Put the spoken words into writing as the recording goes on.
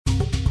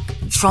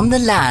From the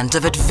land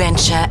of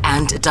adventure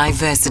and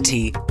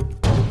diversity,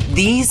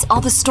 these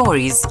are the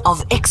stories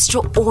of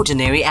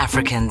extraordinary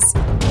Africans,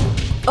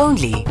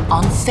 only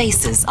on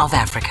Faces of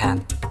Africa.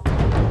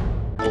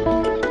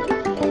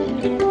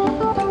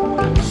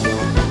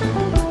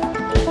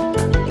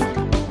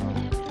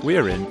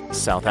 We're in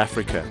South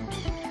Africa,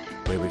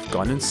 where we've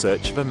gone in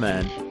search of a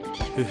man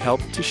who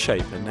helped to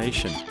shape a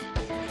nation.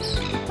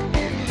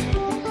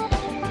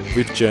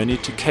 We've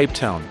journeyed to Cape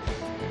Town,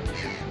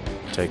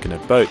 taken a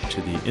boat to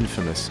the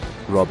infamous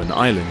Robben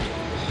Island,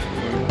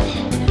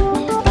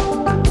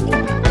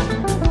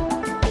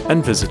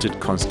 and visited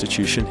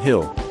Constitution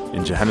Hill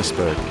in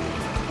Johannesburg.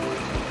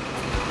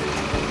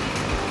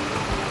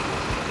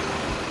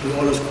 We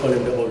always call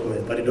him the old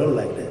man, but he don't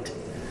like that.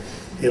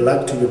 He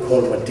liked to be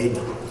called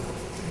Mandela.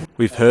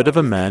 We've heard of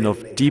a man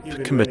of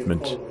deep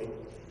commitment,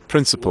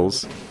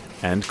 principles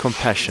and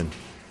compassion.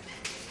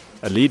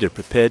 A leader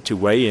prepared to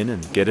weigh in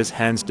and get his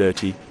hands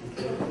dirty.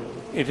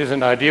 It is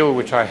an ideal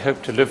which I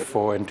hope to live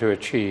for and to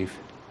achieve.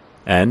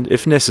 And,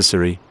 if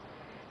necessary,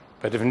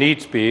 but if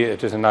needs be,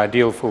 it is an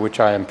ideal for which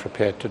I am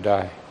prepared to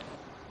die.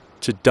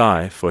 To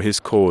die for his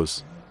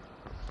cause.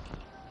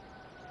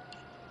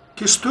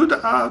 He stood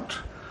out.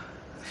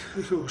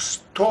 He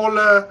was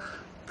taller,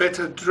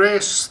 better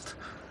dressed,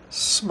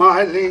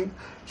 smiling.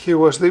 He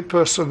was the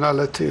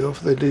personality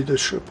of the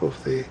leadership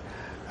of the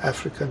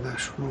African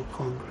National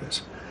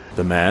Congress.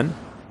 The man?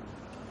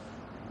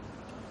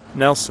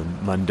 Nelson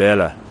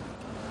Mandela.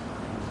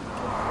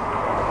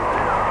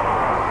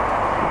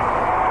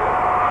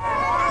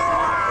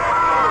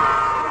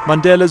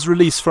 Mandela's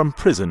release from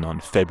prison on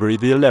February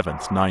the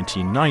 11th,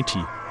 1990,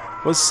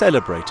 was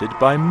celebrated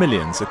by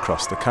millions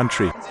across the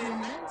country.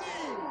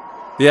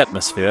 The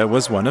atmosphere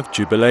was one of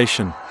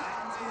jubilation.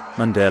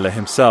 Mandela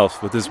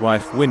himself, with his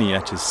wife Winnie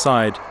at his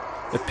side,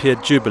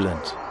 appeared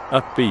jubilant,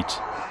 upbeat,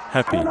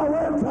 happy.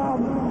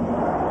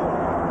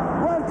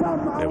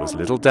 There was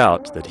little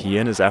doubt that he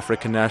and his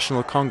African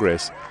National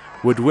Congress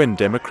would win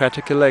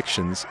democratic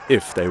elections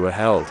if they were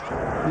held.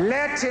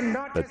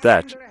 But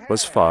that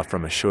was far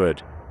from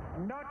assured.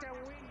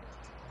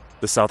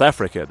 The South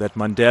Africa that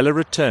Mandela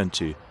returned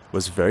to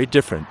was very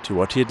different to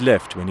what he had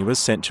left when he was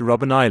sent to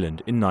Robben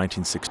Island in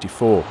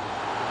 1964.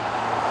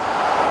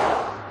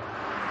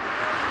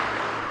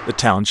 The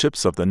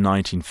townships of the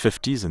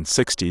 1950s and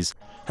 60s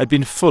had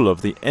been full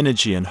of the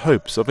energy and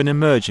hopes of an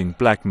emerging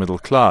black middle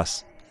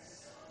class.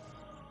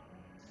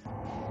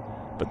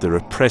 But the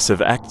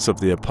repressive acts of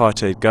the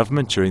apartheid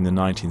government during the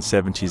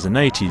 1970s and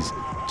 80s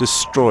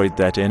destroyed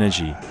that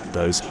energy,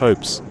 those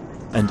hopes,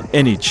 and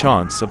any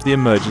chance of the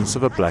emergence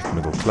of a black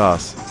middle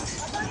class.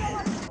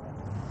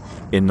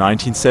 In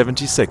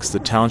 1976, the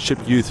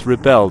township youth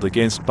rebelled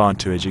against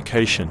Bantu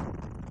education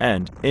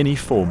and any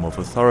form of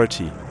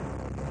authority.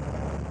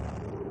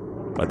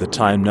 By the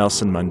time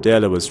Nelson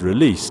Mandela was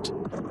released,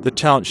 the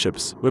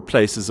townships were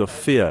places of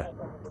fear,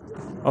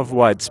 of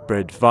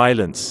widespread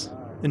violence,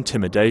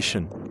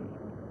 intimidation.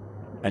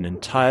 An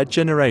entire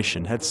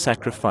generation had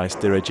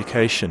sacrificed their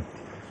education,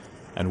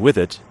 and with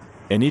it,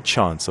 any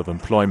chance of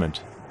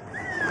employment.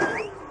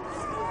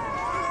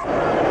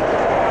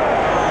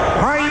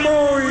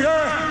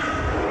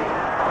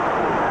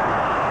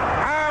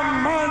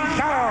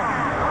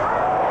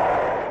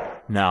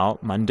 Now,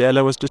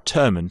 Mandela was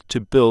determined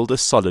to build a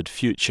solid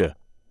future,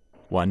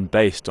 one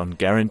based on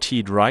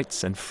guaranteed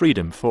rights and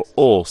freedom for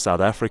all South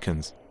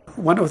Africans.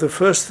 One of the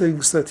first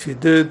things that he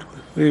did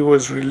when he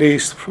was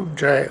released from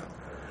jail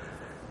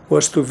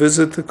was to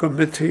visit the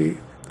committee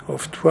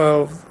of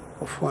 12,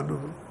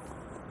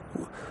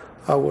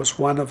 I was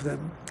one of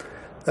them,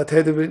 that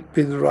had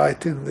been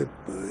writing the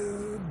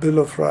Bill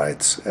of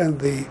Rights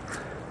and the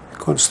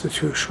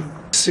Constitution.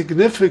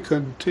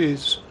 Significant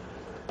is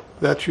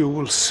that you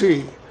will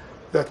see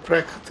that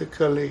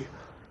practically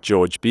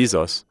George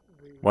Bezos,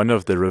 one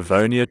of the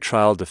Rivonia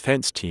trial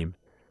defense team,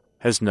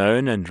 has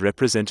known and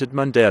represented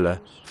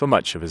Mandela for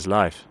much of his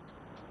life.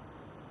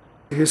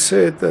 He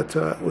said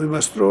that we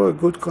must draw a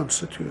good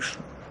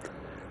constitution,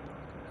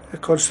 a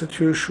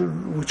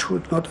constitution which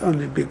would not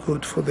only be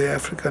good for the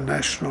African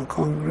National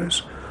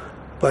Congress,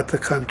 but the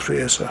country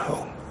as a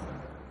whole.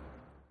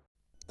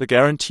 The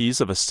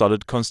guarantees of a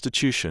solid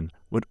constitution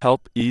would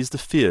help ease the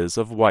fears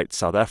of white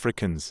South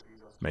Africans,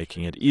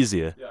 making it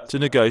easier to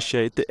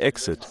negotiate the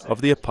exit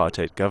of the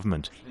apartheid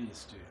government.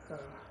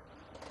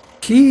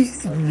 He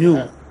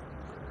knew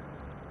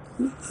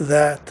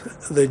that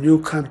the new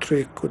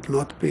country could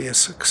not be a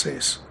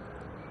success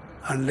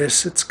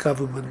unless its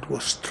government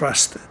was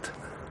trusted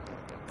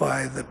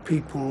by the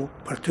people,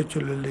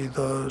 particularly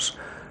those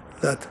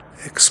that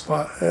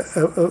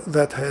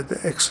had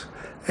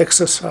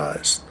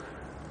exercised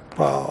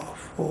power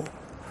for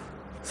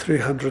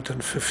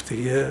 350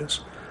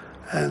 years,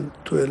 and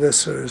to a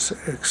lesser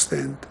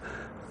extent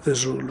the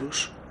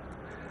Zulus.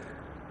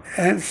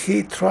 And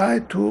he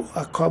tried to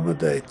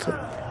accommodate them.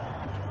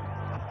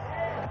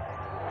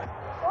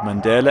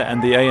 Mandela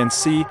and the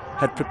ANC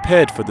had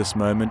prepared for this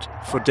moment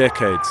for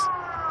decades.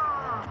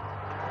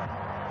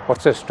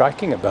 What's so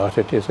striking about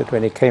it is that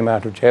when he came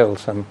out of jail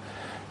some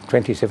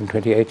 27,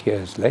 28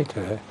 years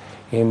later,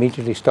 he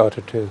immediately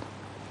started to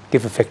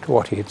give effect to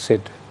what he had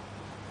said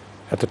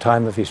at the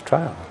time of his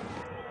trial.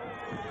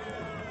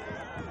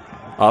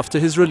 After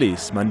his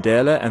release,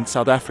 Mandela and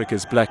South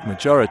Africa's black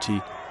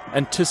majority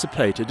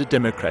anticipated a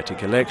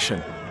democratic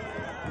election.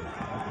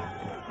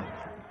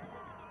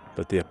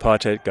 But the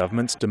apartheid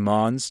government's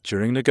demands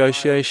during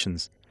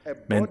negotiations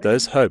meant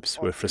those hopes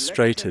were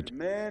frustrated.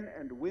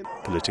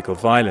 Political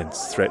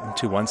violence threatened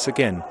to once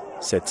again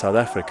set South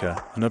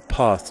Africa on a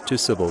path to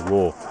civil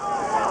war.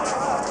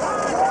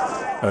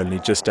 Only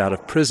just out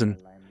of prison,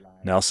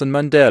 Nelson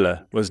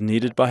Mandela was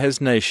needed by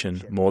his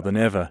nation more than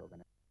ever.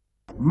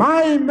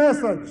 My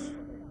message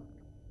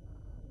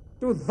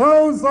to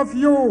those of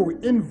you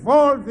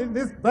involved in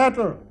this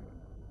battle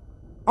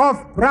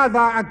of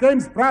brother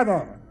against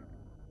brother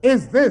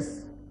is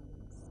this: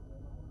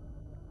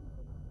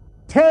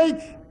 take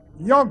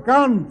your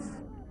guns,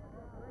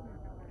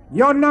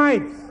 your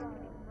knives,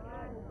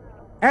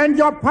 and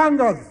your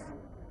pangas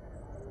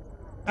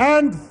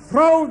and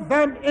throw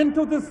them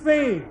into the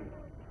sea.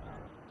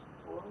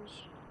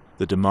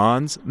 The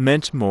demands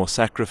meant more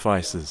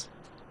sacrifices.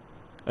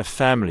 A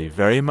family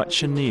very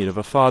much in need of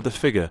a father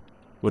figure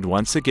would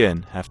once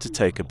again have to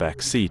take a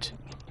back seat.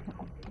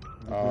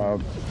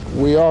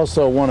 We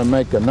also want to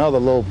make another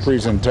little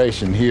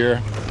presentation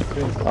here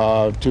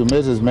to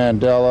Mrs.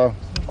 Mandela.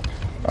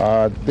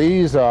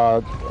 These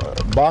are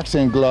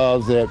boxing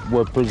gloves that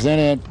were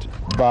presented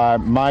by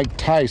Mike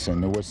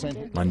Tyson.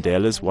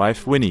 Mandela's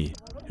wife Winnie,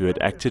 who had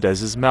acted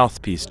as his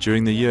mouthpiece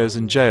during the years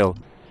in jail,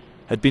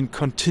 had been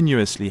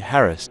continuously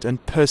harassed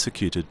and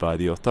persecuted by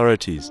the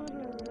authorities.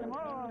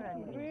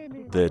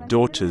 Their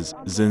daughters,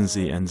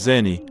 Zinzi and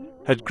Zeni,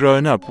 had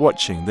grown up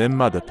watching their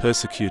mother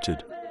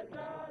persecuted.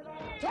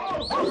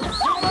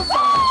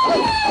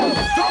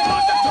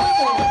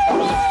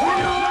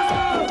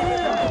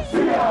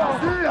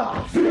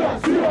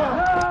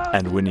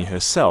 And Winnie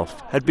herself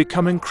had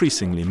become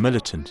increasingly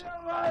militant.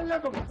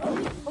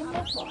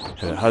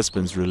 Her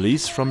husband's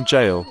release from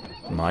jail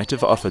might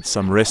have offered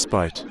some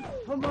respite.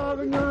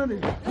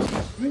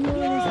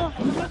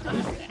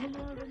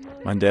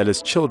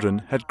 Mandela's children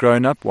had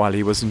grown up while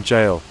he was in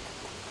jail.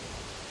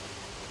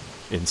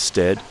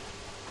 Instead,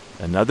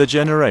 another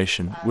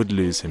generation would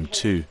lose him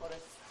too.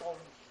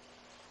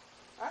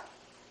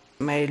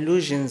 My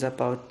illusions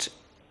about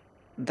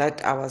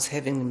that I was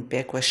having him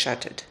back were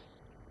shattered.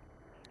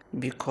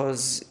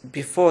 Because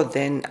before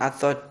then I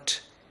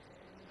thought,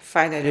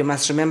 finally, you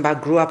must remember, I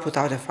grew up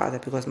without a father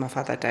because my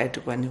father died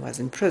when he was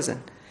in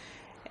prison.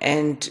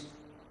 And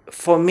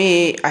for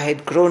me, I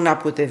had grown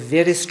up with a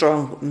very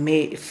strong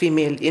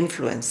female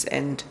influence,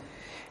 and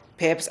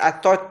perhaps I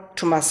thought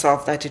to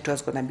myself that it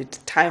was going to be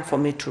time for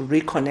me to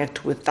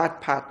reconnect with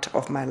that part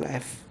of my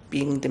life,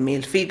 being the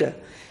male figure.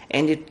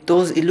 And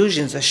those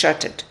illusions are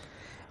shattered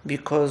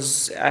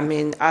because,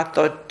 I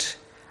thought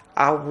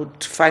I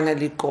would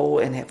finally go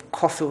and have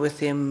coffee with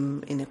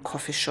him in a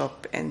coffee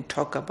shop and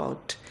talk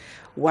about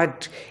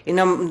the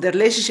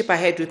relationship I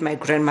had with my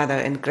grandmother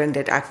and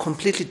granddad are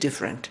completely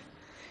different,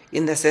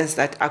 in the sense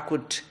that I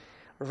could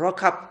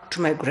rock up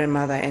to my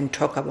grandmother and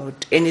talk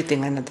about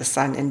anything under the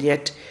sun, and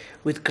yet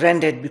with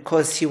granddad,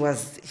 because he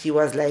was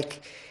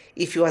like,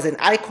 if he was an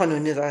icon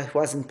when he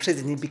was in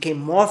prison, he became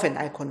more of an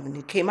icon when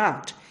he came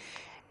out.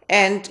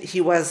 And he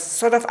was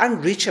sort of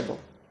unreachable,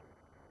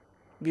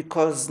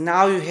 because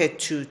now you had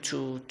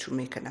to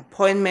make an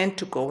appointment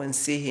to go and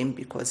see him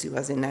because he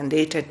was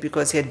inundated,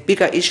 because he had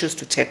bigger issues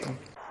to tackle.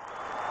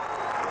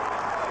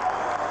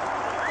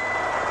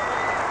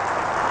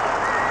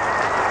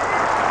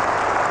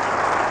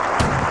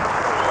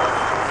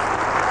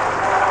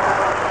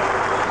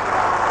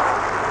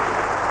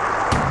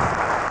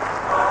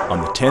 On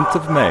the 10th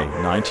of May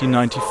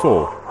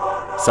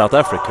 1994, South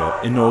Africa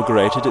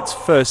inaugurated its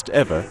first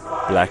ever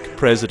black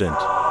president.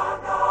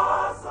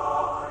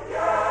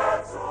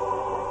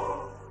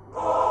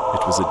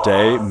 It was a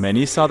day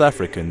many South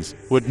Africans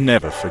would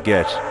never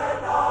forget.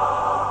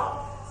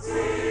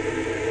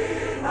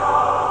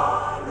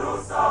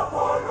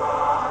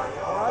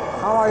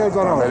 How are you,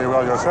 General? Very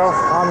well, yourself?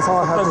 I'm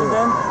so happy.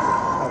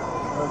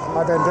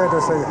 I've been there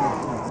to see you.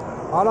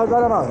 Hello,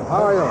 General.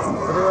 How are you?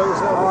 Very well,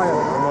 yourself? How are you?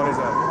 Good morning,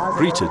 sir.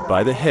 Greeted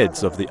by the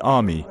heads of the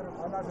Army,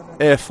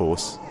 Air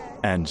Force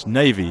and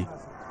Navy,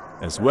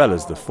 as well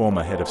as the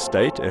former head of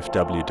state,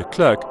 F.W. de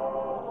Klerk,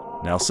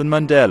 Nelson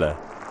Mandela,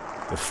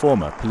 the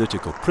former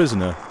political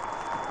prisoner,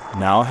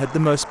 now had the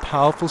most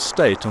powerful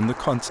state on the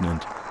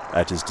continent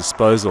at his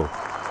disposal.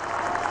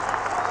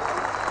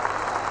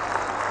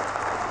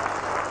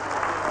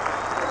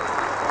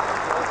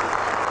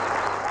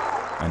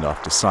 And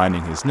after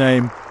signing his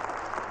name,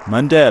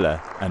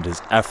 Mandela and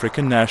his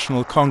African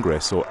National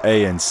Congress, or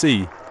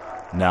ANC,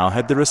 now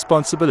had the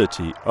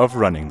responsibility of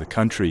running the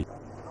country.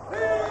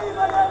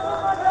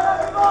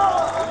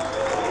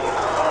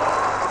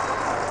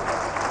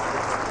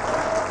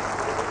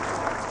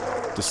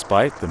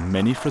 Despite the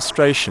many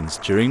frustrations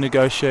during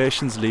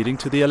negotiations leading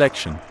to the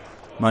election,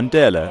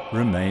 Mandela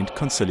remained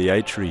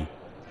conciliatory,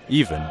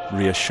 even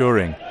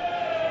reassuring.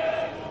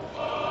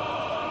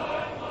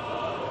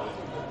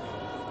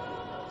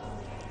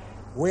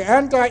 we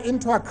enter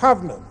into a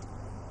covenant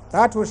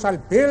that we shall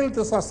build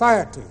a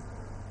society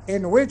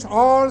in which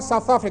all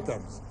South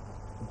Africans,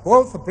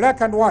 both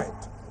black and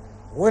white,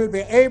 will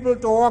be able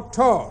to walk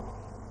tall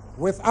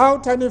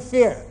without any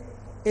fear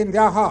in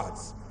their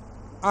hearts,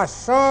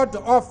 assured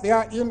of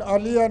their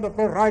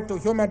inalienable right to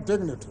human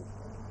dignity,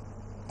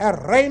 a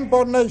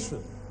rainbow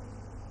nation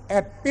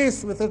at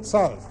peace with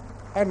itself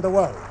and the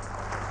world.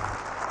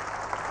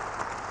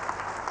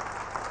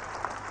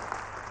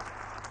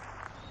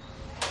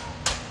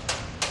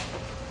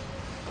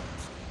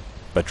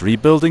 But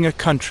rebuilding a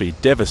country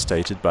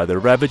devastated by the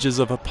ravages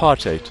of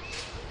apartheid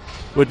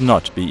would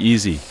not be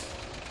easy.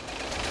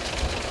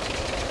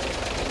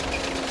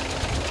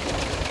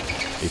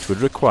 It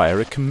would require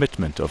a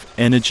commitment of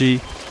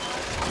energy,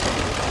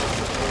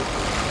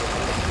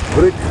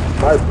 brick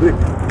by brick,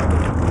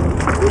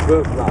 we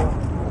build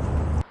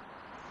now,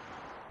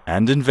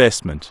 and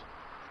investment.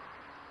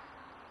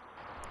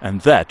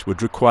 And that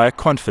would require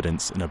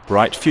confidence in a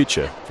bright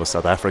future for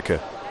South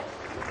Africa.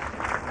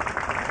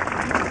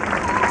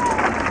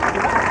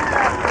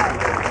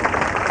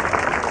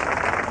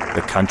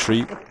 The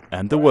country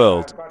and the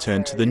world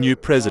turned to the new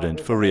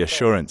president for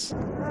reassurance.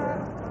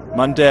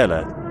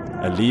 Mandela,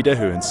 a leader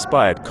who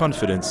inspired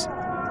confidence,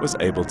 was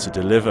able to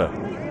deliver.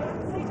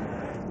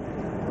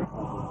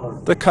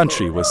 The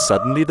country was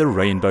suddenly the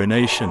rainbow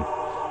nation,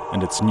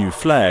 and its new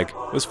flag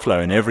was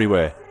flown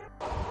everywhere.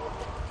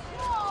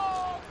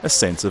 A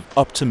sense of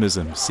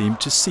optimism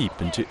seemed to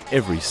seep into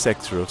every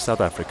sector of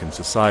South African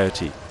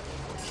society.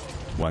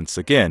 Once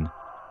again,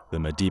 the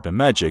Madiba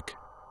magic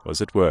was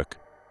at work.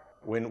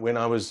 When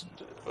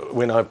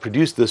I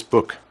produced this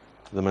book,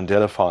 The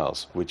Mandela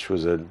Files, which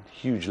was a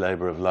huge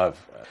labor of love,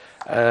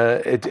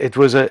 it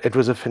was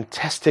a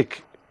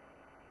fantastic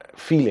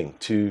feeling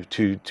to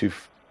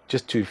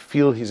just to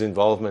feel his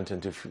involvement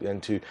and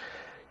to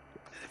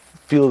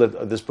feel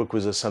that this book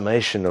was a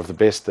summation of the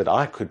best that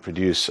I could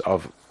produce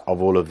of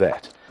all of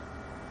that.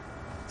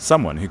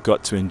 Someone who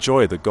got to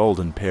enjoy the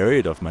golden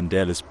period of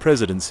Mandela's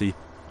presidency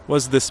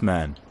was this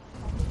man.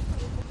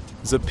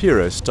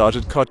 Zapiro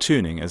started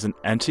cartooning as an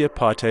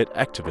anti-apartheid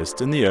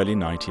activist in the early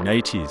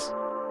 1980s.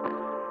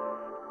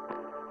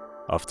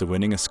 After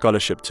winning a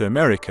scholarship to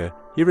America,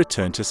 he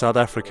returned to South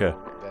Africa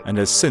and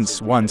has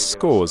since won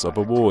scores of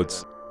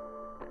awards.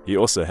 He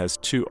also has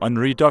 2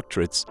 honorary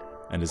doctorates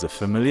and is a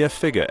familiar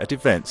figure at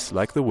events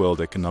like the World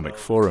Economic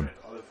Forum.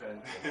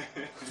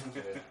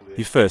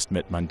 He first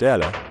met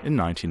Mandela in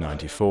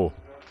 1994.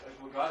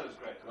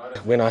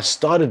 When I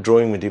started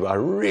drawing Madiba, I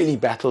really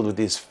battled with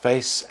his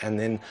face, and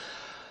then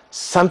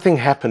something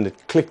happened.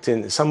 It clicked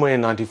in somewhere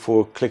in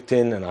 '94. Clicked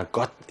in, and I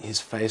got his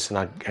face,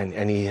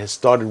 and he has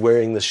started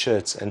wearing the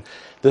shirts, and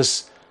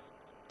this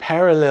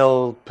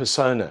parallel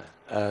persona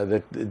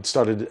that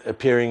started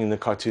appearing in the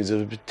cartoons. It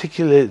was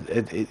particularly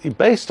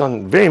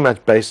very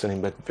much based on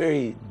him, but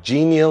very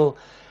genial.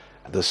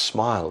 The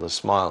smile,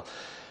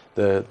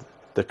 the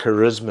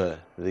charisma,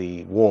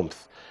 the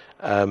warmth,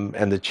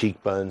 and the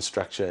cheekbone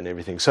structure and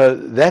everything. So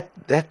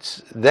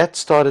that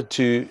started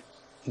to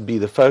be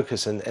the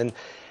focus, and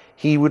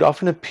he would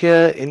often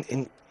appear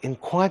in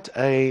quite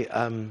a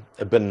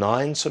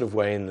benign sort of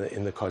way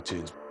in the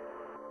cartoons.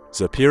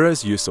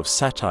 Zapiro's use of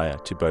satire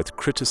to both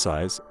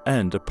criticize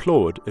and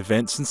applaud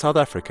events in South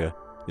Africa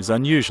is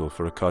unusual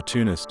for a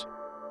cartoonist.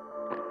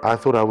 I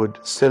thought I would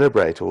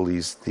celebrate all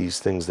these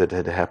things that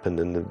had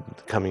happened in the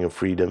coming of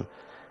freedom,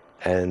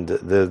 and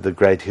the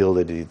great hill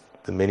the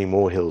many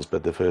more hills,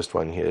 but the first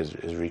one here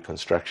is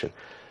Reconstruction.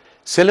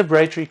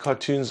 Celebratory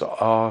cartoons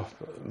are,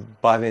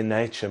 by their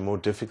nature, more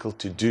difficult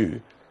to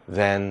do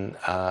than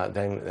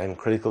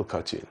critical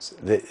cartoons.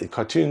 The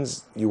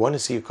cartoons, you want to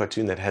see a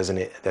cartoon that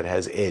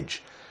has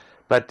edge,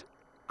 but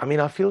I mean,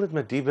 I feel that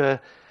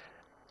Madiba,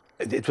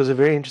 it was a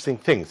very interesting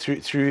thing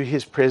through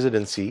his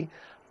presidency.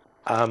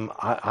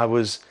 I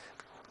was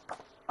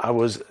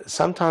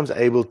sometimes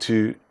able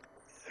to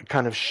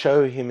kind of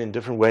show him in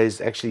different ways,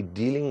 actually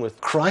dealing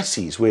with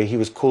crises where he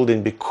was called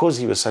in because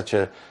he was such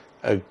a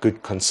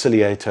good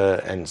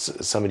conciliator and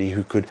somebody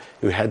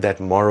who had that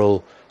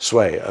moral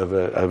sway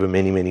over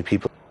many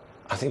people.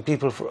 I think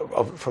people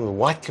from the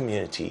white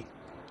community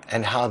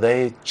and how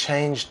they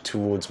changed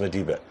towards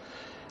Madiba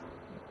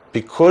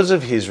because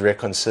of his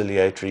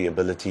reconciliatory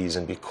abilities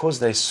and because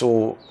they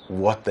saw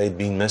what they'd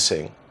been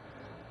missing.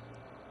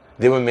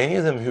 There were many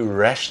of them who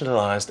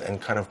rationalized and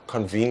kind of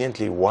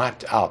conveniently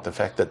wiped out the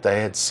fact that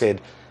they had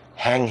said,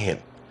 hang him.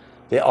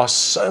 There are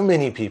so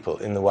many people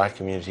in the white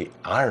community.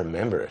 I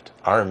remember it.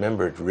 I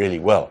remember it really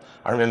well.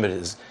 I remember it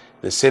as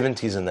the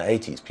 70s and the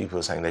 80s. People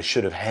were saying they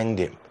should have hanged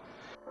him.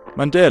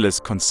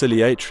 Mandela's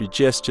conciliatory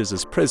gestures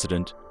as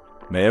president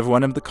may have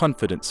won him the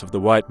confidence of the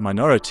white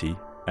minority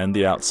and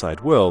the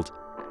outside world,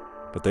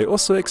 but they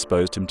also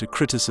exposed him to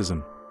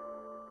criticism.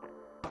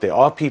 There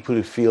are people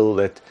who feel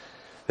that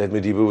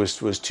Madiba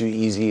was too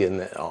easy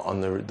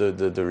on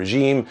the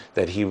regime,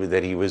 that he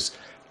was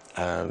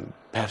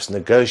perhaps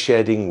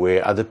negotiating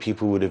where other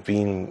people would have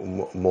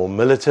been more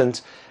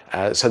militant.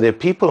 So there are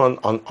people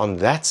on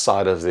that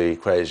side of the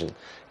equation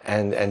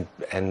and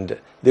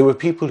there were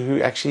people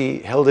who actually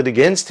held it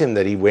against him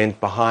that he went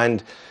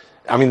behind.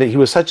 I mean, that he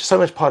was so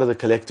much part of the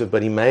collective,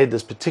 but he made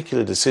this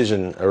particular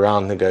decision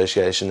around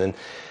negotiation, and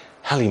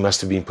hell, he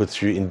must have been put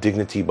through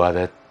indignity by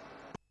that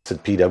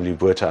P.W.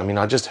 Botha. I mean,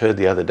 I just heard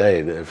the other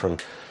day from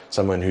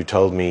someone who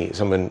told me,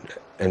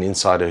 an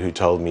insider who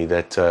told me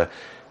that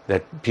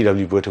that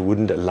P.W. Botha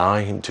wouldn't allow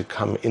him to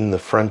come in the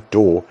front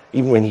door,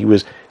 even when he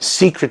was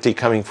secretly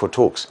coming for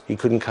talks. He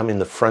couldn't come in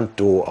the front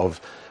door of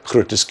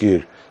Groote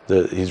Schuur,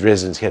 his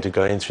residence. He had to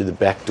go in through the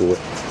back door.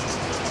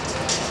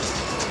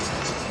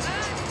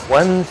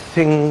 One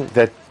thing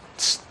that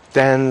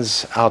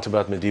stands out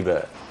about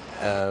Madiba,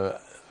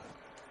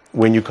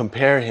 when you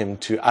compare him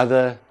to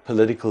other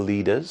political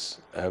leaders,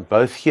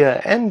 both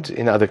here and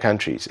in other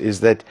countries,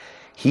 is that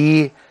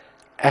he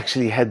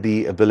actually had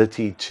the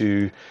ability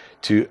to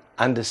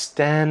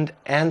understand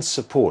and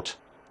support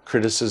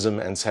criticism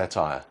and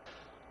satire.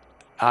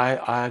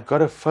 I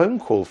got a phone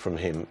call from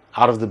him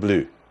out of the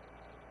blue,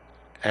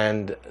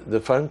 and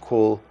the phone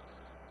call,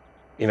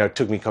 you know,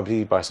 took me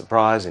completely by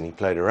surprise, and he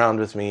played around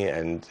with me,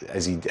 and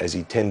as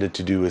he tended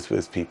to do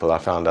with people, I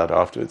found out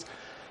afterwards.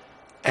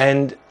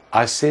 And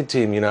I said to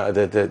him, you know,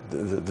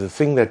 the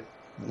thing that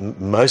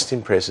most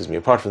impresses me,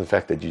 apart from the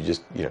fact that you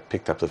just, you know,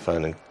 picked up the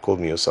phone and called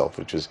me yourself,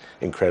 which was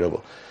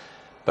incredible,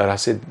 but I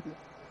said,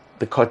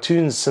 the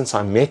cartoons since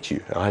I met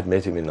you, I had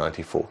met him in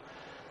 '94,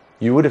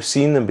 you would have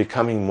seen them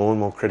becoming more and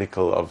more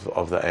critical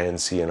of the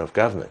ANC and of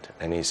government.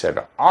 And he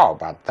said, oh,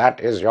 but that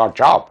is your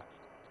job.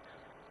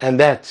 And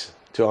that,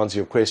 to answer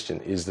your question,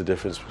 is the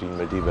difference between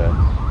Madiba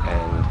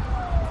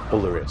and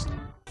all the rest.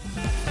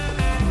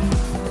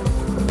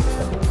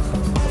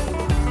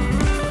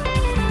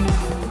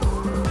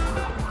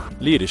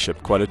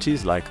 Leadership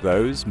qualities like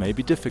those may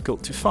be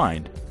difficult to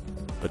find,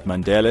 but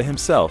Mandela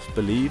himself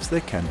believes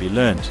they can be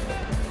learned.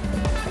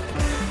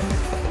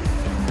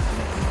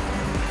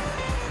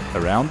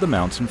 Around the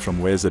mountain from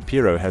where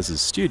Zapiro has his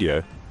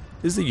studio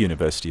is the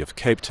University of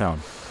Cape Town.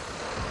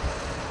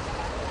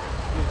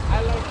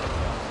 I like it.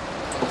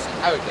 It's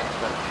arrogant,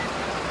 but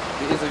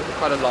it is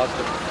quite a large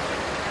difference.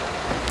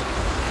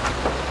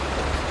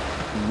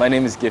 My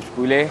name is Gift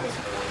Boule.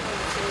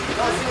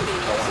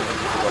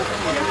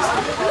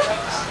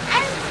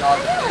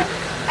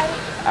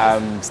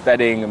 I'm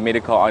studying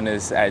medical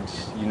honors at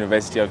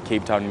University of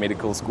Cape Town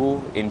Medical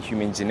School in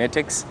human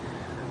genetics.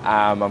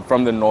 I'm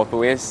from the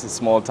Northwest, a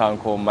small town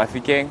called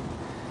Mafikeng,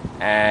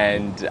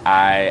 and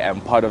I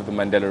am part of the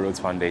Mandela Rhodes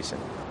Foundation.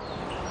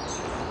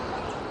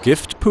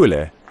 Gift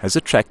Boule has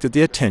attracted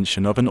the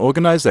attention of an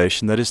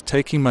organization that is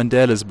taking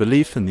Mandela's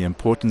belief in the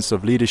importance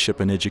of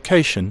leadership and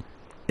education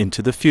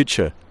into the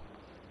future.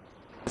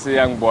 As a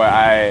young boy,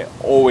 I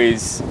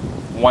always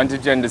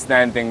wanted to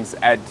understand things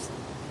at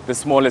the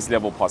smallest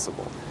level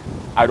possible.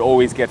 I'd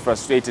always get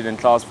frustrated in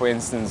class, for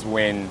instance,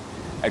 when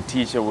a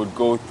teacher would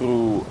go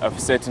through a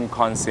certain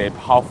concept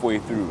halfway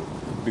through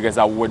because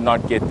I would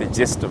not get the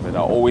gist of it. I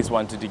always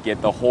wanted to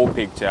get the whole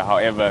picture,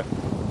 however,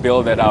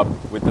 build it up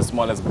with the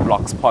smallest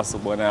blocks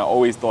possible. And I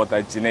always thought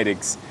that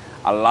genetics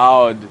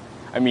allowed,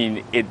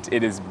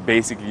 it is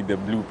basically the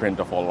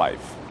blueprint of all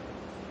life.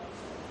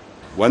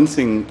 One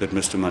thing that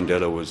Mr.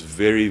 Mandela was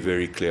very,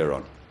 very clear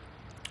on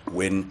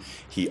when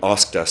he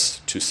asked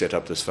us to set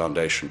up this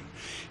foundation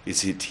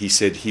is he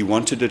said he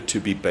wanted it to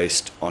be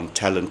based on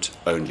talent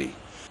only.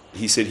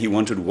 He said he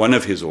wanted one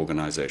of his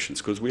organizations,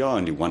 because we are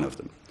only one of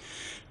them,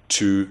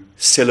 to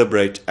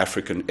celebrate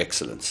African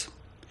excellence.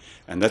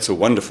 And that's a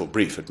wonderful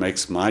brief. It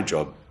makes my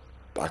job,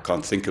 I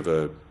can't think of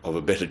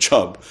a better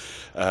job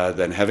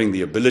than having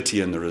the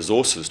ability and the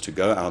resources to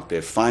go out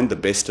there, find the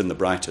best and the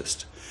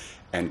brightest,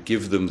 and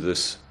give them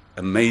this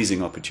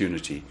amazing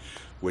opportunity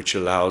which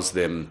allows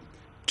them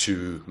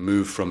to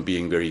move from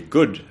being very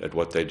good at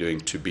what they're doing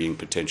to being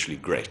potentially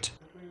great.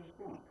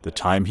 The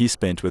time he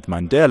spent with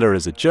Mandela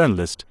as a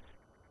journalist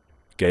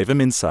gave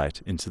him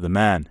insight into the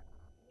man.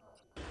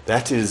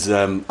 That is,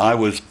 I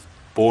was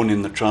born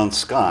in the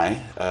Transkei,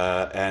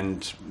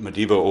 and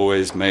Madiba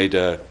always made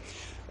a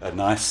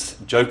nice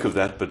joke of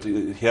that, but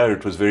here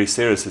it was very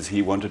serious, as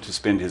he wanted to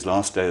spend his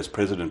last day as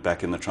president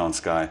back in the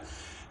Transkei,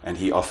 and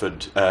he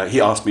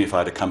asked me if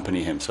I'd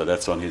accompany him, so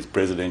that's on his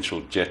presidential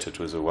jet. It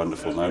was a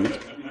wonderful moment.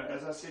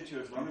 As I said to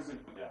you, as long as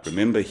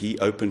remember, he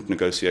opened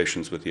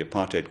negotiations with the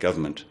apartheid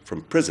government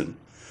from prison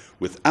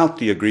without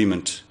the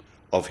agreement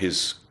of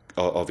his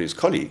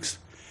colleagues,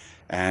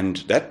 and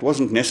that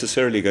wasn't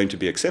necessarily going to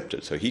be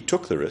accepted, so he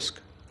took the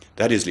risk.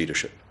 That is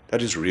leadership.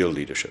 That is real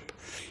leadership.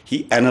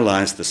 He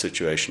analyzed the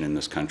situation in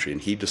this country,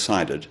 and he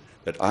decided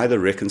that either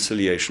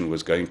reconciliation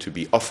was going to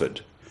be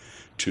offered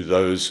to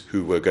those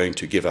who were going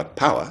to give up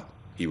power,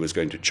 he was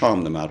going to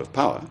charm them out of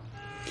power,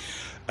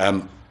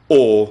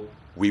 or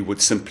we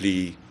would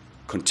simply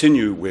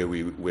continue where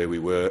we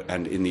were,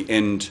 and in the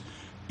end,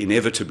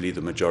 inevitably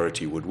the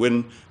majority would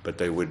win, but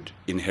they would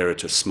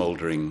inherit a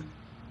smoldering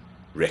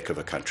wreck of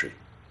a country.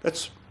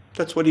 That's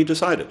what he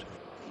decided.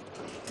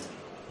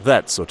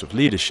 That sort of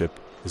leadership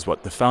is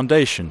what the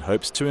foundation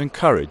hopes to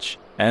encourage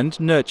and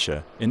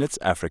nurture in its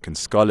African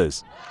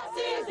scholars.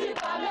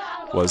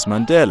 Was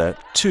Mandela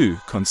too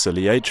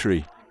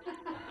conciliatory?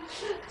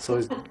 So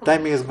his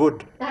timing is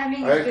good.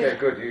 Okay,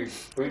 good. You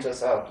boot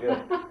us out, yeah.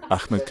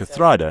 Ahmed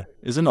Kathrada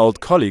is an old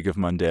colleague of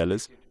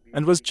Mandela's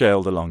and was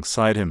jailed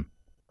alongside him.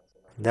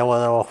 There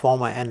was our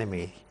former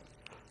enemy.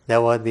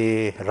 There were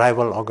the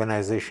rival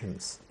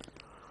organizations.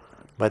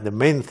 But the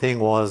main thing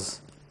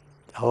was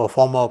our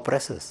former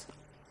oppressors.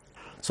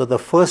 So the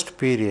first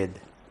period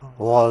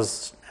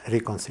was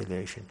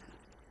reconciliation.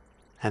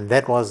 And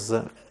that was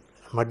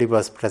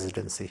Madiba's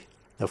presidency.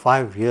 The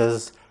 5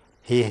 years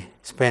he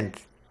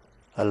spent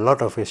a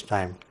lot of his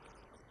time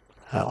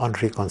on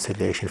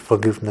reconciliation,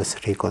 forgiveness,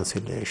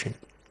 reconciliation.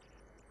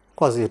 Of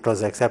course, it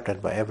was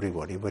accepted by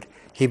everybody, but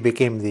he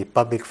became the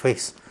public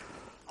face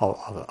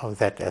of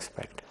that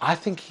aspect. I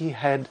think he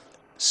had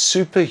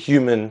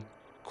superhuman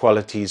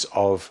qualities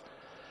of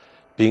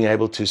being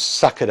able to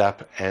suck it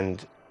up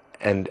and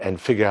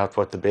figure out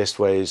what the best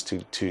way is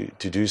to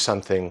do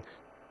something,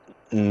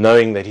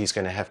 knowing that he's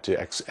going to have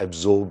to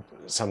absorb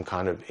some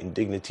kind of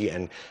indignity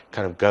and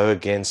kind of go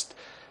against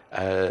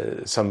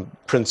some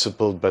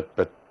principled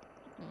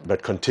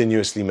but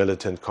continuously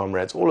militant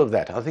comrades, all of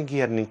that. I think he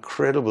had an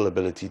incredible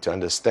ability to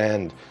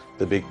understand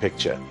the big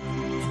picture.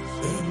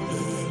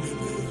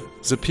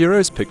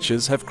 Zapiro's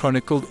pictures have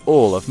chronicled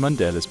all of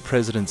Mandela's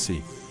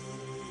presidency.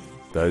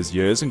 Those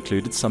years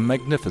included some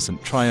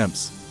magnificent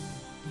triumphs,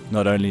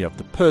 not only of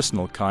the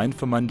personal kind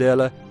for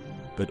Mandela,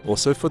 but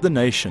also for the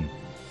nation,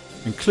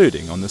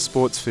 including on the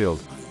sports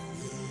field.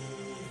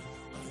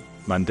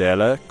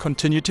 Mandela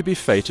continued to be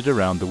feted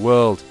around the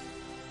world,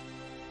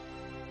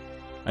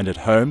 and at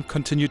home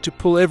continued to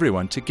pull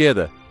everyone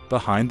together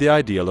behind the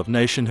ideal of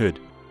nationhood.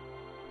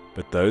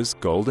 But those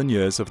golden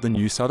years of the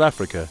new South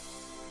Africa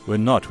were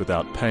not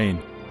without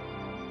pain.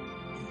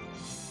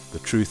 The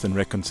Truth and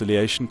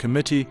Reconciliation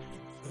Committee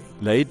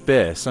laid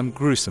bare some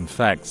gruesome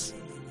facts.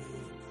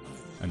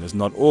 And as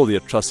not all the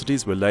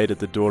atrocities were laid at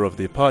the door of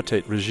the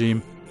apartheid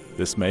regime,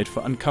 this made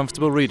for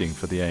uncomfortable reading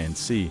for the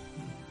ANC.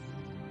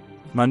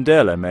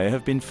 Mandela may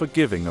have been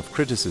forgiving of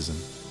criticism,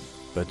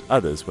 but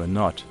others were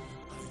not.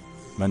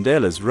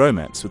 Mandela's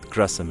romance with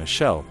Graça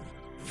Machel,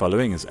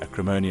 following his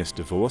acrimonious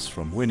divorce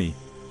from Winnie,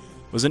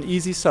 was an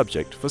easy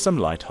subject for some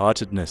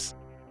light-heartedness.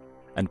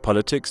 And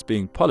politics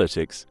being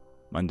politics,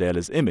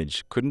 Mandela's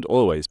image couldn't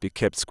always be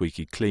kept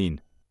squeaky clean.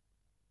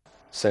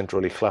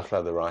 Centrally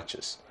Glagla the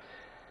Righteous.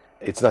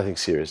 It's nothing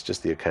serious,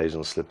 just the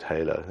occasional slipped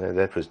halo.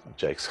 That was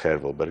Jake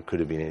Schervel, but it could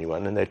have been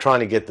anyone. And they're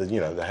trying to get the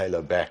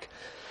halo back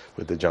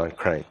with the giant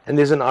crane. And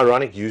there's an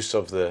ironic use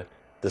of the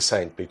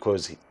saint,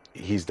 because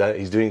he's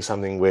doing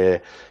something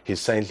where his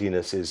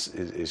saintliness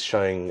is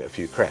showing a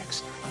few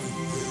cracks.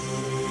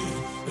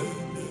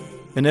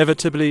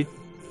 Inevitably,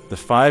 the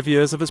 5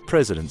 years of his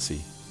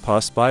presidency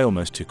passed by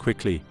almost too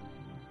quickly.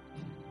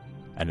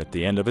 And at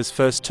the end of his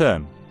first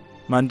term,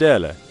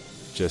 Mandela,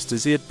 just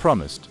as he had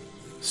promised,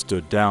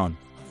 stood down.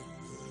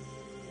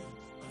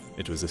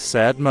 It was a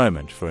sad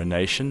moment for a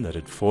nation that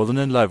had fallen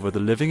in love with a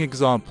living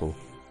example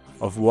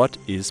of what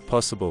is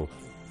possible,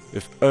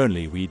 if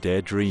only we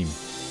dare dream.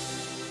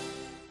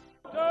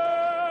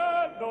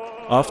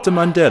 After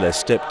Mandela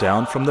stepped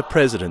down from the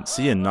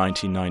presidency in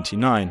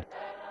 1999,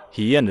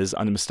 he and his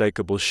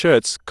unmistakable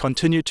shirts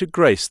continued to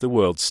grace the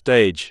world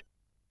stage.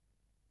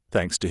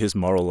 Thanks to his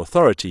moral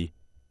authority,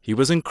 he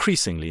was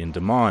increasingly in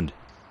demand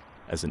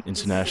as an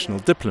international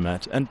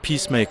diplomat and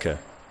peacemaker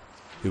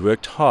who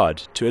worked hard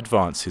to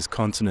advance his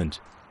continent.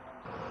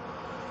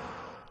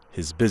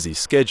 His busy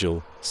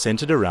schedule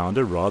centered around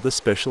a rather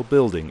special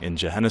building in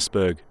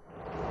Johannesburg.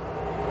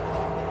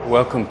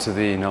 Welcome to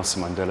the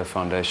Nelson Mandela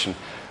Foundation.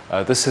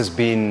 This has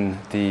been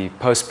the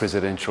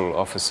post-presidential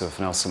office of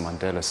Nelson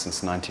Mandela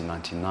since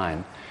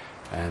 1999,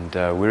 and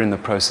we're in the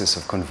process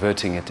of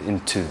converting it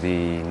into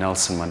the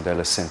Nelson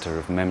Mandela Center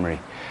of Memory.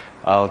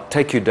 I'll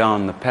take you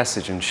down the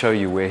passage and show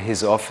you where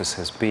his office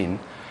has been,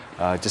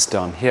 just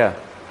down here.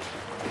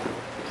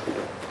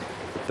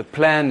 The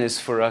plan is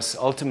for us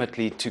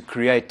ultimately to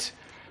create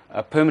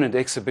a permanent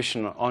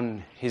exhibition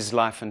on his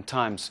life and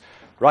times,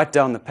 right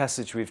down the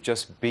passage we've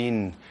just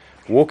been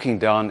walking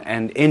down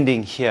and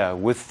ending here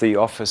with the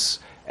office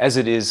as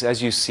it is,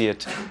 as you see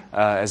it,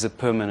 as a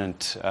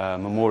permanent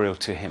memorial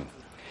to him.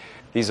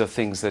 These are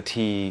things that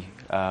he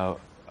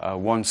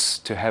wants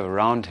to have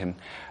around him.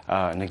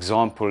 An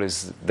example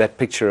is that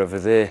picture over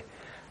there.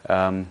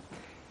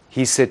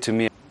 He said to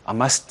me, I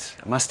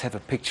must have a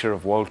picture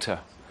of Walter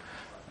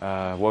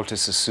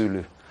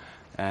Sisulu.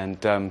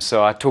 And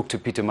so I talked to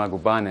Peter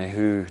Magubane,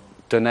 who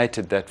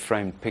donated that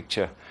framed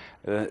picture.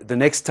 The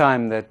next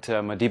time that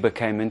Madiba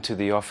came into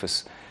the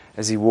office,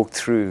 as he walked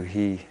through,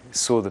 he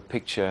saw the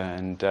picture,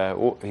 and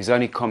his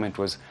only comment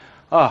was,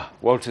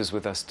 Walter's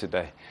with us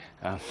today.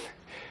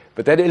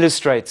 But that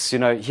illustrates,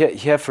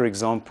 here for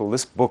example,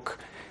 this book,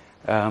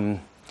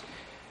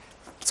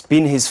 it's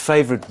been his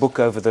favorite book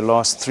over the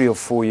last 3 or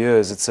 4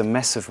 years. It's a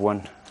massive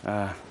one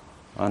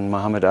on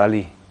Muhammad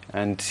Ali,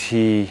 and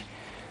he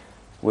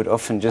would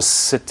often just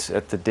sit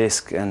at the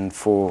desk and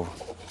for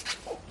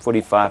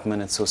 45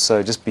 minutes or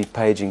so just be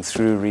paging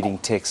through, reading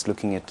text,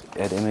 looking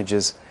at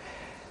images.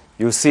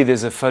 You'll see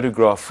there's a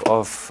photograph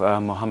of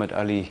Muhammad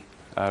Ali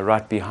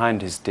right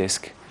behind his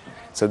desk.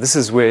 So this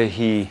is where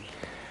he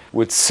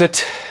would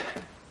sit,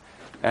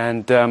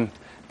 and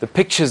the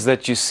pictures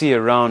that you see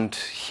around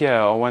here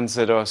are ones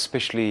that are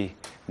especially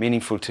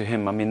meaningful to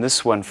him. I mean,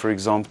 this one, for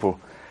example,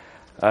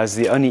 is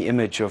the only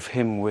image of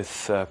him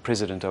with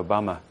President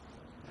Obama.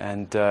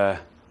 And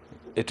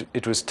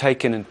it was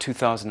taken in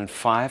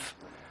 2005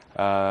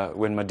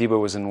 when Madiba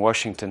was in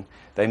Washington.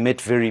 They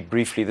met very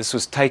briefly. This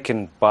was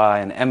taken by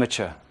an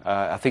amateur.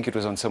 I think it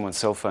was on someone's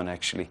cell phone,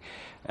 actually.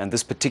 And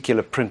this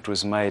particular print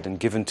was made and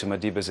given to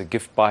Madiba as a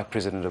gift by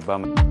President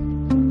Obama.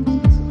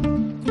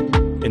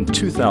 In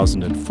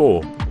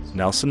 2004,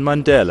 Nelson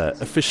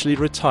Mandela officially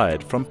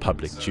retired from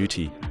public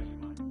duty.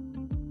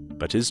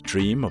 But his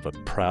dream of a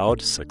proud,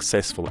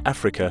 successful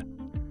Africa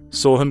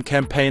saw him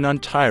campaign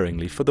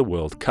untiringly for the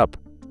World Cup,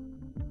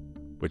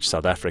 which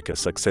South Africa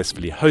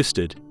successfully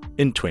hosted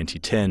in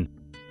 2010.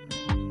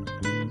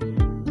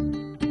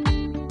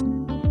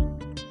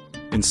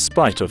 In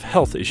spite of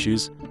health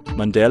issues,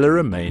 Mandela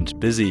remained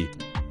busy,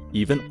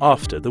 even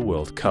after the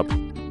World Cup.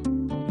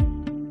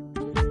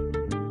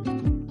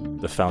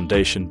 The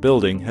foundation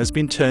building has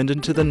been turned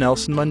into the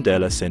Nelson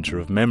Mandela Centre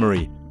of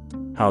Memory,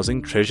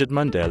 housing treasured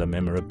Mandela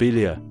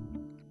memorabilia.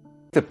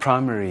 The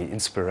primary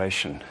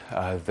inspiration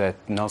that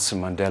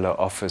Nelson Mandela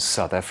offers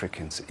South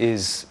Africans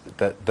is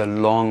the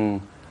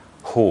long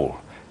haul,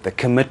 the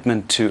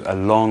commitment to a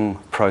long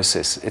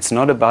process. It's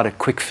not about a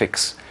quick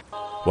fix.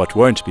 What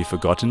won't be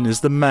forgotten is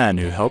the man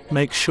who helped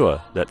make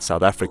sure that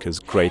South Africa's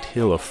great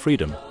hill of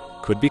freedom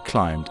could be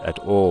climbed at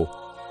all.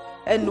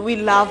 And we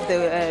love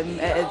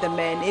the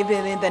man.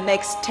 Even in the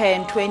next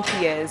 10, 20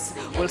 years,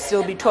 we'll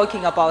still be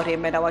talking about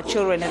him, and our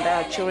children and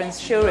our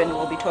children's children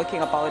will be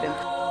talking about him.